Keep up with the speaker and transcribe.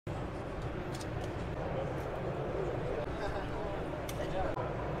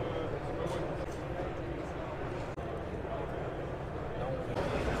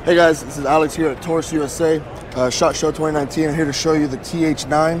Hey guys, this is Alex here at Taurus USA, SHOT Show 2019. I'm here to show you the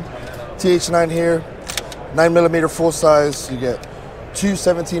TH9. TH9 here, 9mm full size. You get two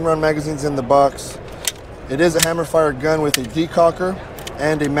 17-round magazines in the box. It is a hammer fire gun with a decocker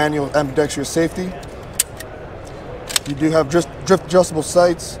and a manual ambidextrous safety. You do have drift adjustable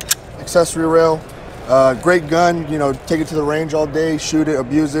sights, accessory rail. Great gun, you know, take it to the range all day, shoot it,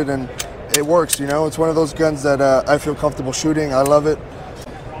 abuse it, and it works, you know. It's one of those guns that I feel comfortable shooting. I love it.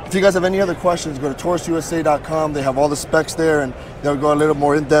 If you guys have any other questions, go to TaurusUSA.com. They have all the specs there, and they'll go a little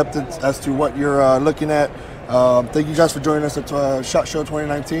more in-depth as to what you're looking at. Thank you guys for joining us at SHOT Show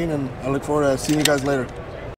 2019, and I look forward to seeing you guys later.